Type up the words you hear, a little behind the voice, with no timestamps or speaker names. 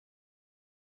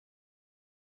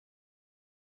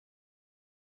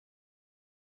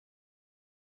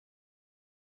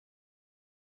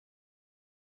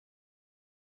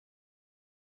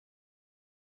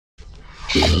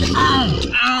Are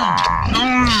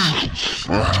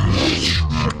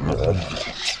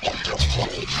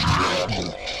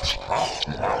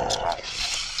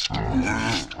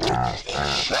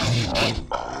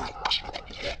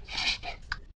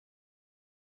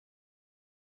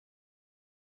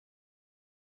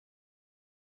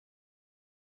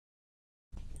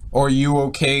you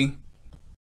okay?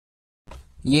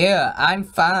 Yeah, I'm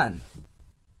fine.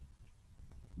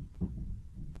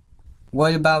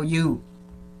 What about you?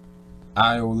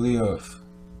 I'll live.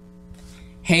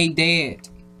 Hey Dad,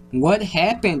 what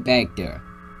happened back there?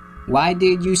 Why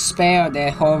did you spare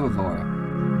that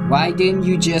herbivore? Why didn't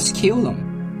you just kill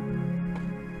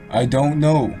him? I don't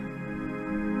know.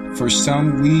 For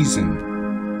some reason,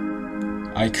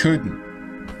 I couldn't.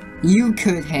 You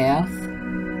could have.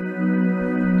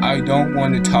 I don't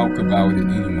want to talk about it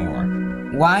anymore.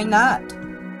 Why not?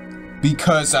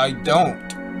 Because I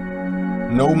don't.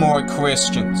 No more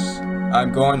questions.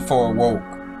 I'm going for a walk.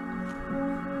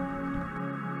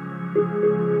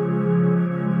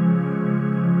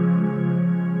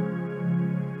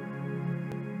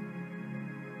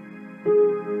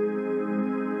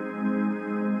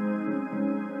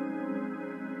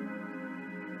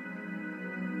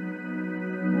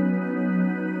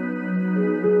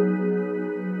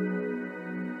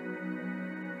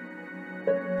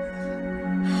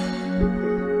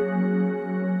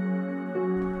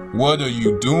 What are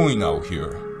you doing out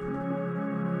here?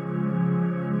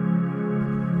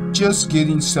 Just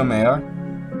getting some air.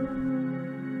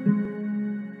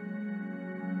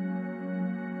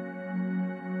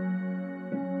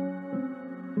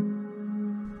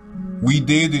 We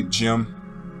did it, Jim.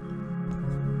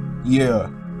 Yeah.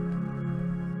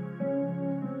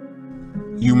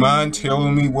 You mind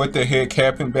telling me what the heck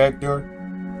happened back there?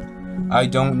 I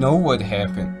don't know what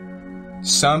happened.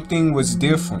 Something was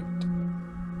different.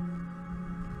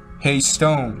 Hey,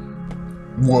 Stone.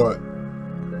 What?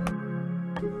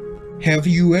 Have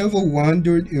you ever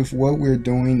wondered if what we're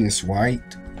doing is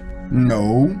right?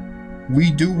 No.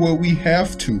 We do what we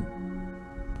have to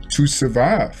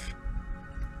survive.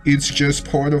 It's just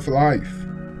part of life.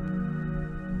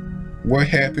 What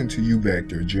happened to you back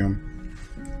there, Jim?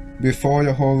 Before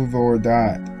the herbivore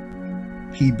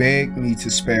died, he begged me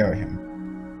to spare him.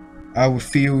 I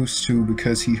refused to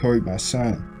because he hurt my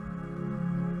son.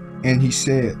 And he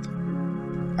said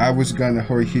I was gonna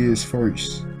hurt his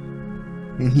first.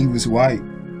 And he was right.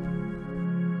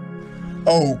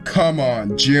 Oh, come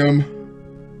on, Jim.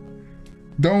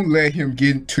 Don't let him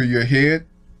get to your head.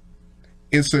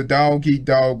 It's a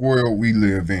dog-eat-dog world we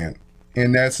live in,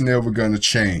 and that's never gonna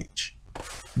change.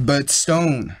 But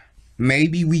Stone,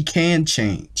 maybe we can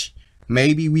change.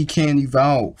 Maybe we can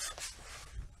evolve.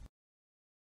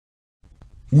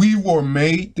 We were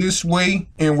made this way,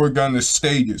 and we're gonna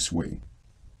stay this way.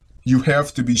 You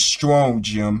have to be strong,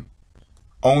 Jim.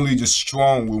 Only the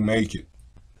strong will make it.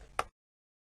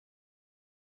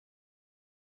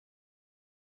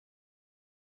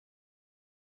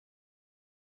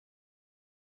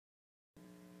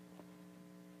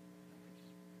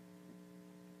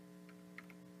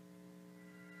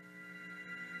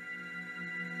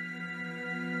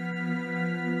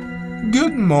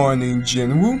 Good morning,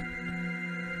 General.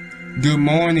 Good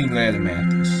morning,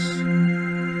 Ladamathus.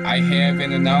 I have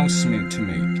an announcement to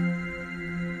make.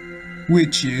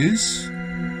 Which is,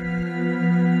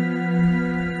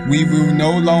 we will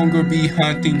no longer be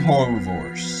hunting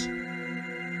herbivores.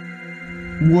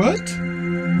 What?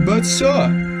 But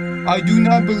sir, I do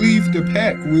not believe the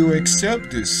pack will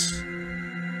accept this.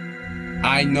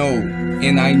 I know,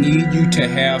 and I need you to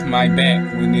have my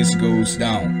back when this goes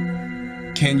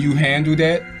down. Can you handle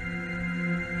that?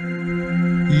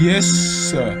 Yes,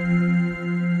 sir.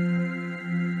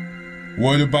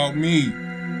 What about me?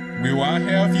 Will I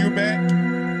have your back?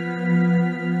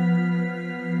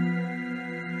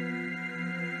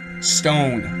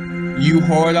 Stone, you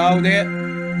heard all that?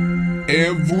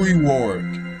 Every word.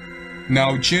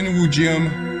 Now, General Jim,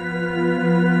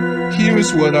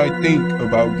 here's what I think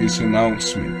about this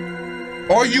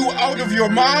announcement. Are you out of your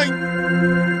mind?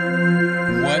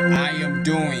 What I am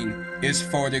doing is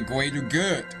for the greater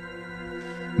good.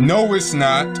 No, it's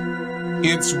not.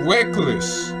 It's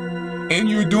reckless. And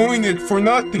you're doing it for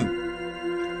nothing.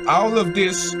 All of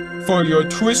this for your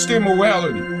twisted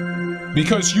morality.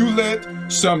 Because you let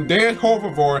some dead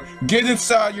herbivore get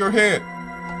inside your head.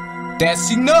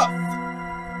 That's enough.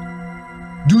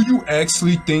 Do you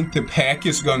actually think the pack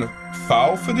is gonna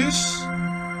fall for this?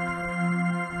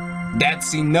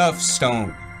 That's enough,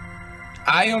 Stone.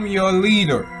 I am your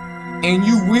leader, and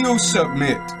you will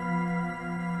submit.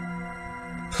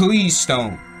 Please,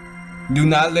 Stone, do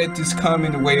not let this come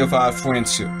in the way of our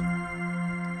friendship.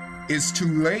 It's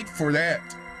too late for that.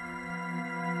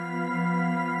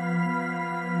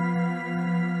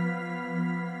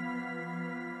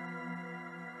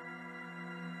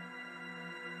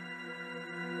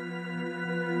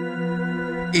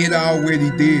 It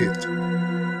already did.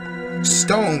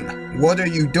 Stone, what are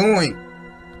you doing?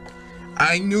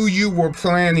 I knew you were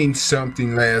planning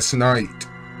something last night.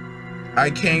 I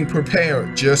came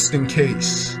prepared just in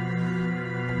case.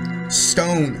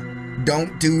 Stone,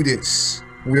 don't do this.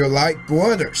 We're like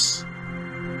brothers.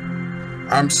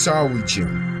 I'm sorry,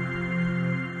 Jim.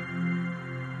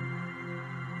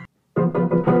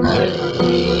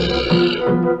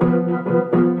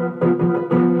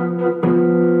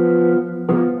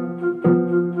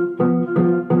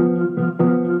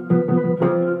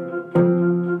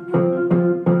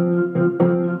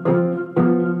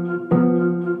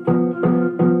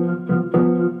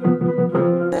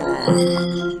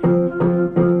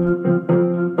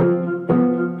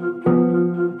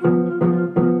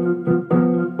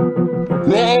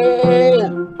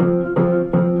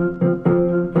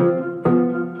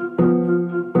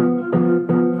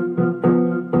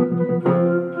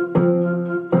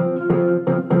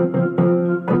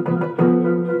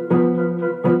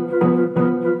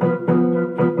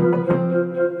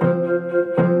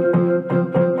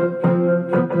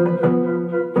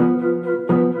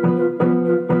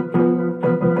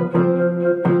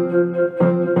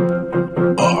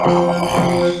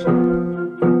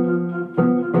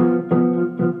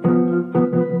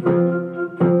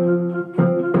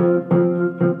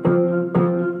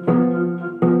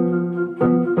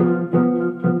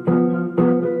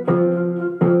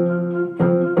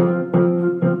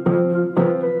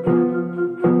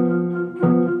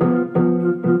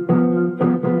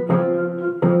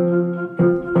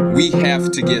 We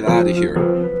have to get out of here.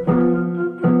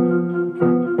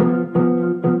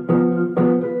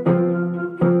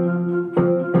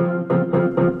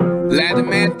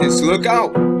 Ladamanthus, look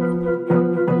out!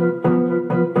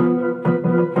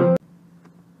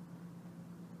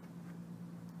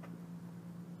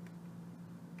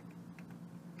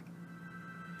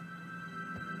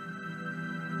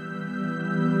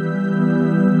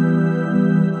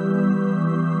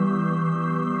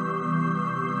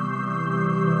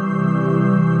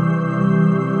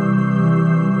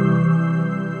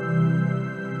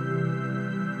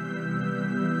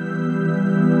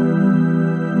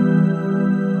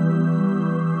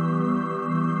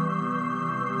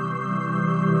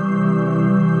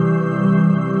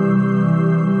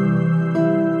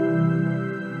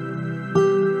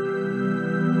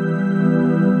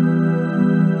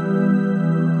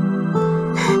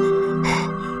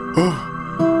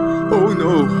 Oh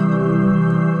no.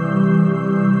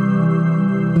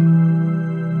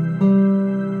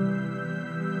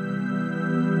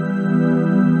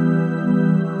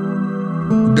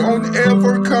 Don't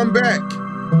ever come back.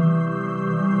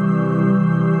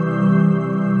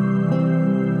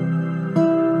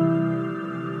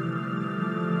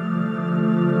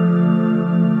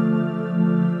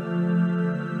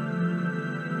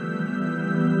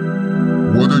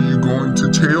 What are you going to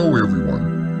tell everyone?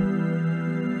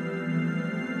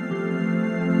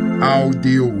 I'll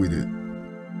deal with it.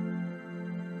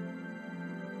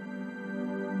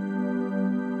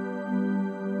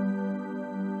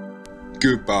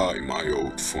 Goodbye, my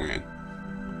old friend.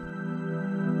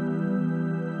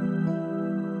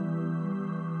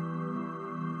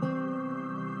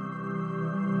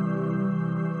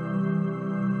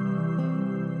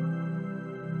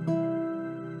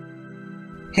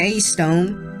 Hey,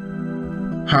 Stone.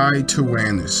 Hi,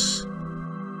 Tyrannus.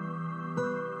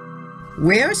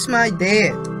 Where's my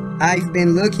dad? I've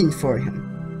been looking for him.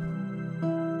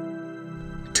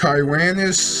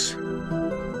 Tyrannus,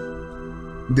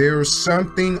 there's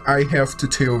something I have to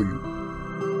tell you.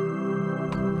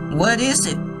 What is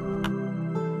it?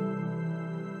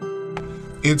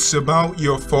 It's about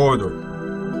your father.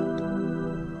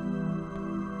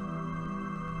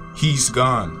 He's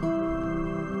gone.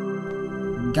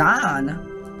 Gone?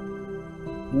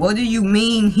 What do you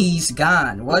mean he's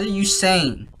gone? What are you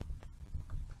saying?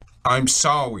 I'm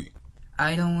sorry.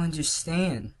 I don't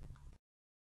understand.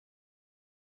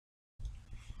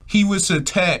 He was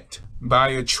attacked by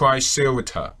a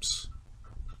triceratops.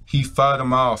 He fought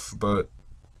him off, but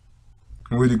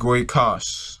with a great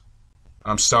cost.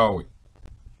 I'm sorry.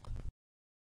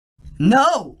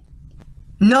 No!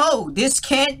 No, this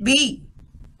can't be.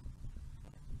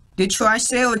 The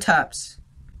triceratops.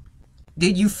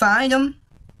 Did you find him?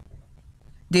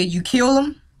 Did you kill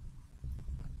him?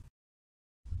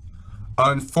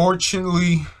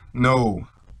 Unfortunately, no.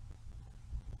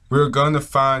 We're gonna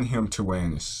find him,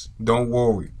 Tyrannus. Don't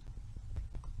worry.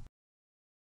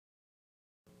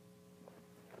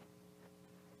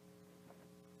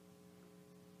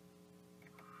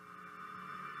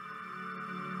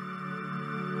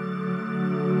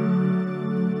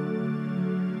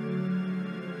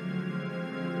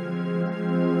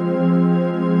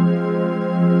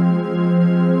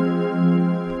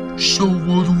 So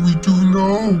what do we do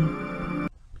now?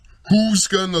 Who's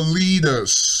gonna lead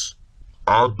us?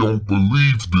 I don't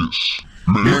believe this.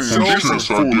 Man, It's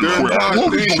over. Their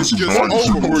hard things just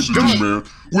over. We're done. man.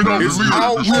 Without It's leading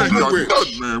all this thing over got with.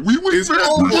 nothing, man. We It's been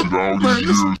over. pushing all these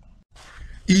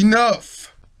years.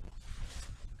 Enough.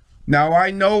 Now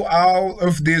I know all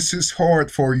of this is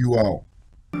hard for you all.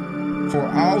 For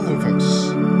all of us.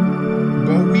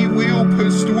 But we will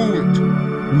push through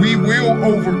it. We will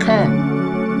overcome.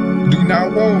 Do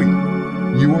not worry.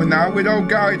 You are not without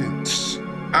guidance.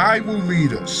 I will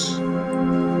lead us.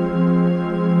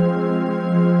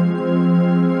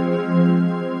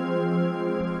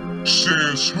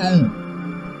 Says who?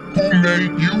 Who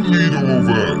made you leader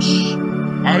over us?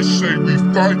 I say we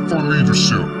fight for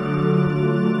leadership.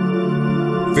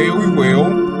 Very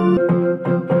well.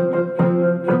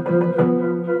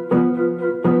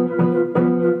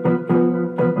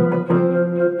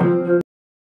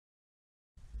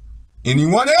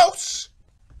 Anyone else?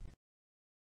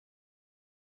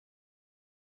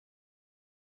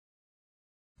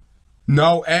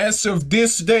 Now, as of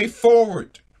this day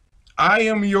forward, I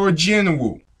am your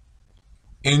general,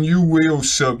 and you will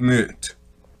submit.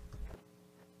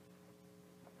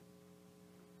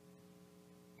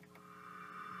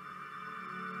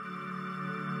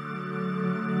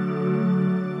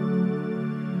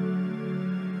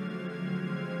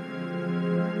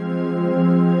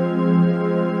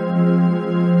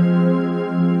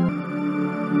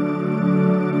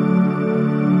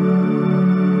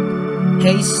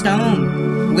 Hey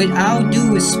Stone, with all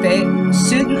due respect,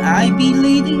 shouldn't I be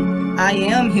leading? I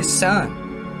am his son.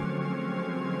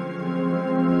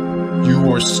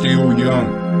 You are still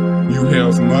young. You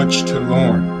have much to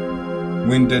learn.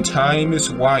 When the time is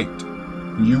right,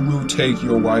 you will take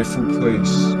your rightful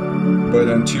place. But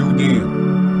until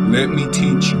then, let me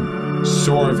teach you.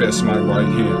 Serve as my right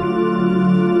hand.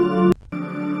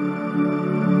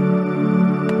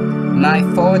 My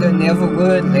father never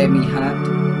would let me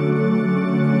hunt.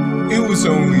 It was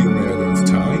only a matter of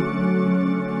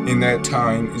time, and that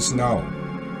time is now.